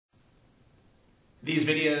These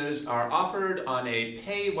videos are offered on a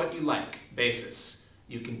pay-what-you-like basis.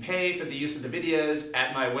 You can pay for the use of the videos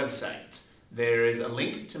at my website. There is a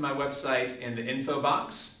link to my website in the info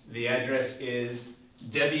box. The address is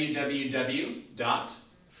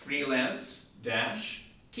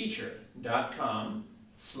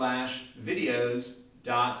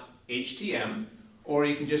www.freelance-teacher.com/videos.htm, or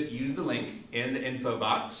you can just use the link in the info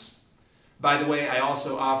box. By the way, I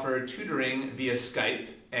also offer tutoring via Skype,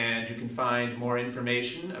 and you can find more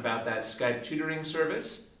information about that Skype tutoring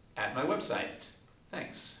service at my website.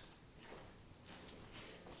 Thanks.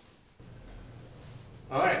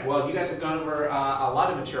 All right, well, you guys have gone over a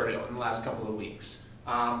lot of material in the last couple of weeks.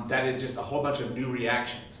 That is just a whole bunch of new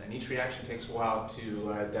reactions, and each reaction takes a while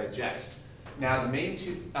to digest. Now, the main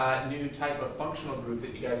new type of functional group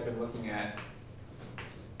that you guys have been looking at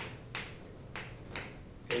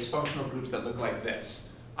is functional groups that look like this.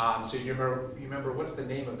 So you remember what's the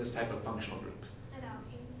name of this type of functional group? An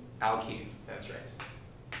alkene. Alkene, that's right.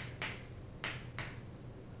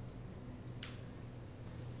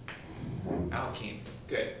 Alkene,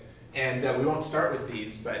 good. And we won't start with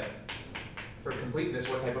these, but for completeness,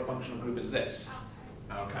 what type of functional group is this?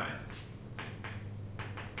 Alkyne.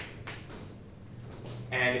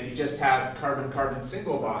 And if you just have carbon-carbon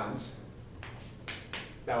single bonds,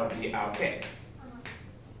 that would be alkane.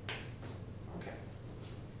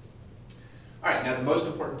 All right, now the most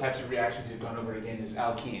important types of reactions we've gone over again is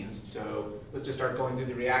alkenes. So let's just start going through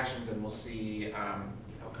the reactions and we'll see how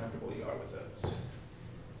comfortable you are with those.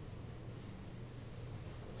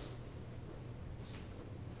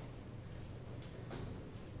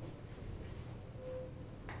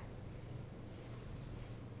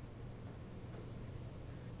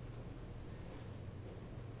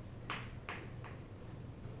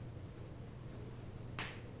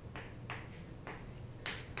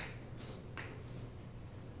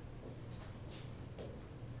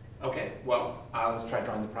 Okay, well, let's try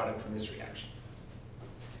drawing the product from this reaction.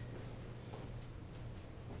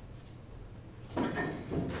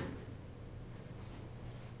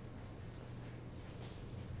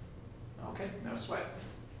 Okay, no sweat.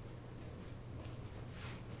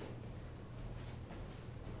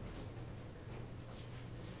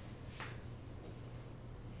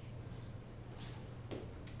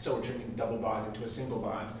 So we're turning a double bond into a single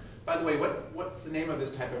bond. By the way, what's the name of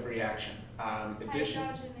this type of reaction? Addition?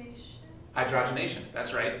 Hydrogenation. Hydrogenation,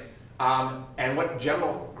 that's right. And what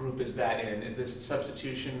general group is that in? Is this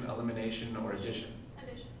substitution, elimination, or addition?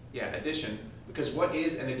 Addition. Yeah, addition. Because what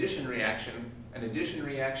is an addition reaction? An addition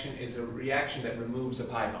reaction is a reaction that removes a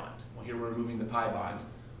pi bond. Well, here we're removing the pi bond.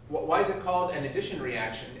 Why is it called an addition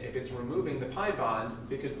reaction if it's removing the pi bond?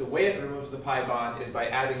 Because the way it removes the pi bond is by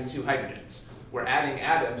adding two hydrogens. We're adding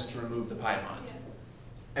atoms to remove the pi bond. Yeah.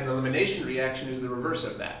 An elimination reaction is the reverse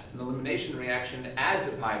of that. An elimination reaction adds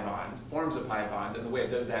a pi bond, forms a pi bond, and the way it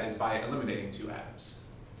does that is by eliminating two atoms.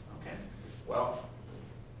 Okay, well.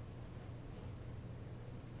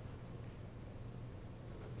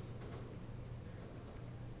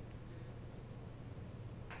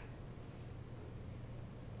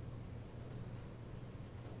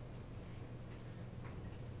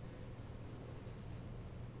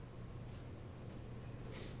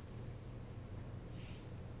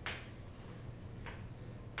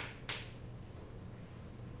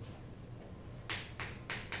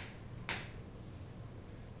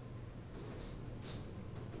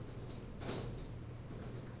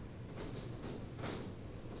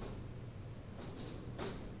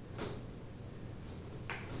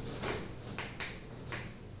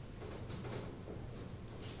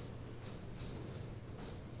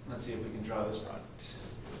 Let's see if we can draw this product.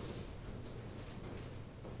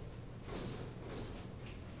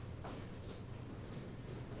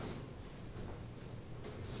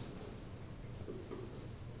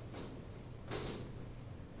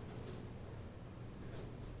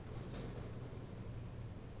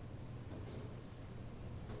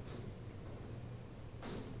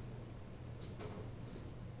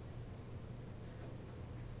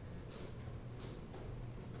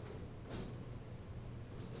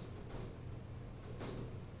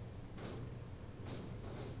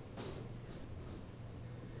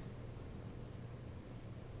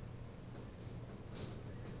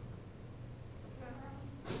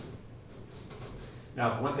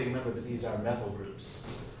 Now, for one thing, remember that these are methyl groups,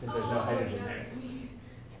 since there's no hydrogen there. Okay.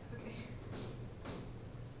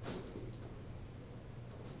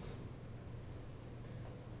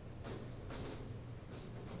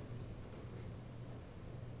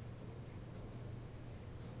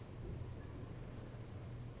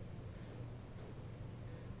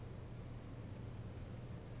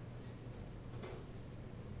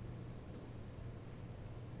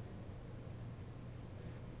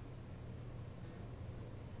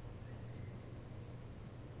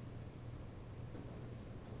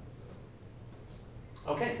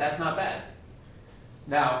 Okay, that's not bad.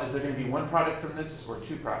 Now, is there going to be one product from this or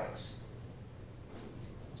two products?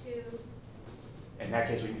 2. In that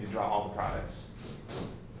case, we need to draw all the products.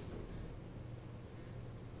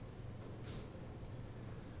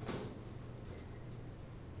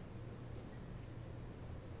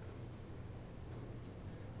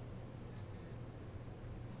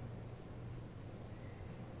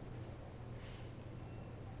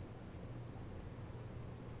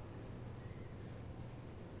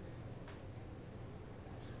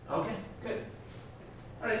 Okay, good.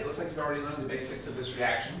 All right, looks like you've already learned the basics of this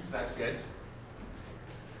reaction, so that's good.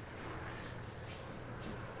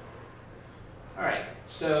 All right,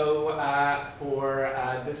 so for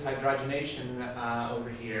this hydrogenation over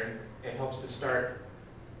here, it helps to start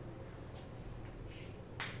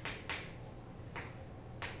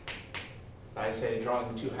by, say,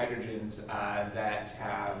 drawing the two hydrogens that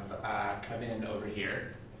have come in over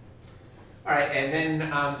here. All right, and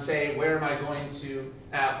then say, where am I going to,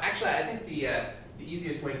 actually, I think the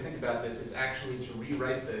easiest way to think about this is actually to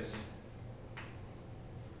rewrite this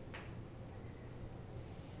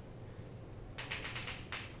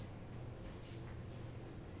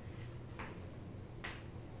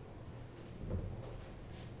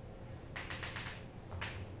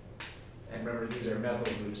and remember, these are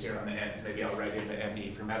methyl groups here on the end. Maybe I'll write in the ME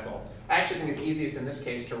for methyl. I actually think it's easiest in this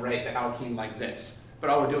case to write the alkene like this. But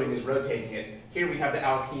all we're doing is rotating it. Here we have the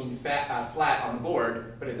alkene flat on the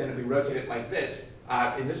board, but then if we rotate it like this,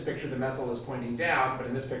 in this picture the methyl is pointing down, but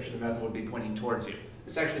in this picture the methyl would be pointing towards you.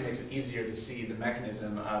 This actually makes it easier to see the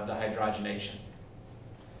mechanism of the hydrogenation.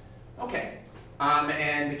 Okay,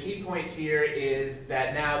 and the key point here is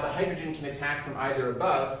that now the hydrogen can attack from either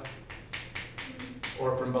above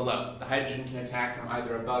or from below. The hydrogen can attack from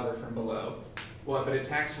either above or from below. Well, if it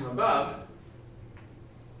attacks from above,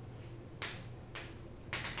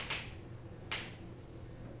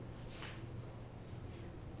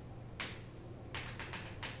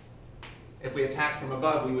 if we attack from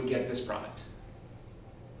above, we would get this product.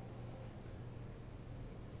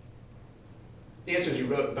 The answers you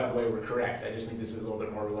wrote, by the way, were correct. I just think this is a little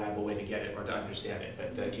bit more reliable way to get it or to understand it,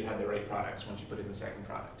 but you have the right products once you put in the second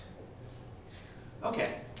product.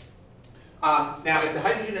 Okay. Now, if the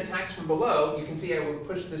hydrogen attacks from below, you can see I would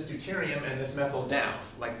push this deuterium and this methyl down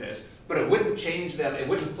like this, but it wouldn't change them, it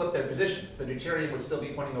wouldn't flip their positions. The deuterium would still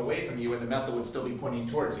be pointing away from you and the methyl would still be pointing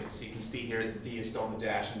towards you. So you can see here that D is still on the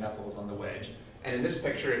dash and methyl is on the wedge. And in this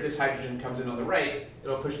picture, if this hydrogen comes in on the right,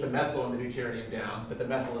 it'll push the methyl and the deuterium down, but the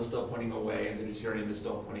methyl is still pointing away and the deuterium is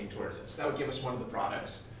still pointing towards it. So that would give us one of the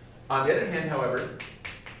products. On the other hand, however,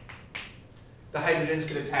 the hydrogens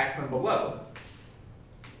could attack from below.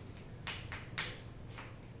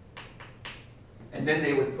 And then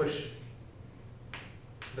they would push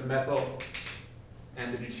the methyl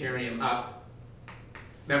and the deuterium up.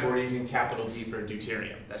 Remember, we're using capital D for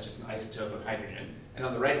deuterium. That's just an isotope of hydrogen. And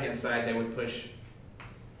on the right-hand side, they would push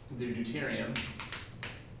the deuterium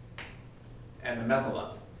and the methyl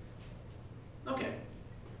up. Okay.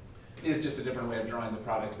 It is just a different way of drawing the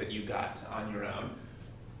products that you got on your own.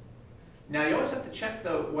 Now, you always have to check,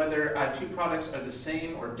 though, whether two products are the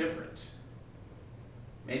same or different.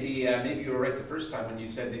 Maybe you were right the first time when you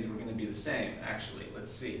said these were going to be the same, actually.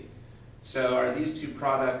 Let's see. So are these two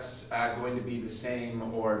products going to be the same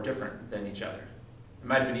or different than each other? It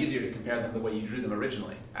might have been easier to compare them the way you drew them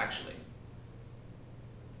originally, actually.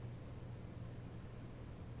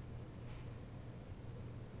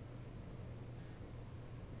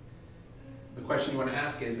 The question you want to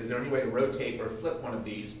ask is there any way to rotate or flip one of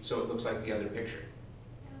these so it looks like the other picture?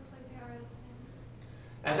 It looks like they are the same.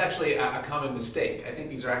 That's actually a common mistake. I think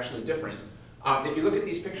these are actually different. If you look at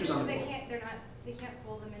these pictures on the they can't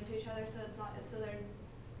fold them into each other, so it's not. So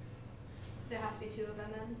there has to be two of them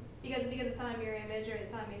then, because it's not a mirror image or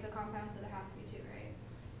it's not a meso compound, so there has to be two, right?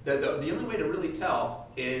 The only way to really tell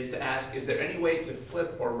is to ask, is there any way to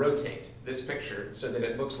flip or rotate this picture so that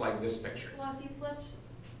it looks like this picture? Well, if you flipped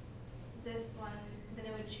this one, then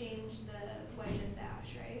it would change the wedge and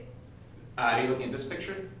dash, right? Are you looking at this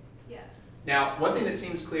picture? Yeah. Now, one thing that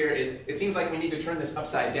seems clear is it seems like we need to turn this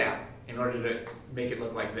upside down in order to make it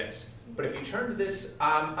look like this. But if you turned this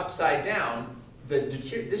upside down,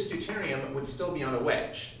 this deuterium would still be on a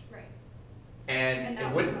wedge. Right. And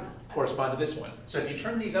it wouldn't correspond to this one. So if you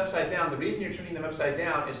turn these upside down, the reason you're turning them upside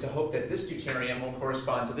down is to hope that this deuterium will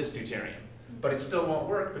correspond to this deuterium. But it still won't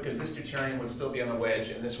work because this deuterium would still be on a wedge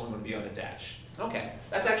and this one would be on a dash. Okay,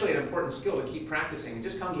 that's actually an important skill to keep practicing. It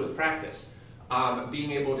just comes with practice.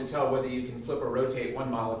 Being able to tell whether you can flip or rotate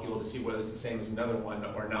one molecule to see whether it's the same as another one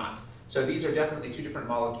or not. So these are definitely two different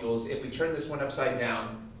molecules. If we turn this one upside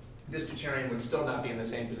down, this deuterium would still not be in the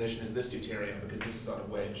same position as this deuterium because this is on a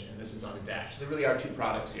wedge and this is on a dash. There really are two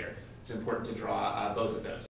products here. It's important to draw both of those.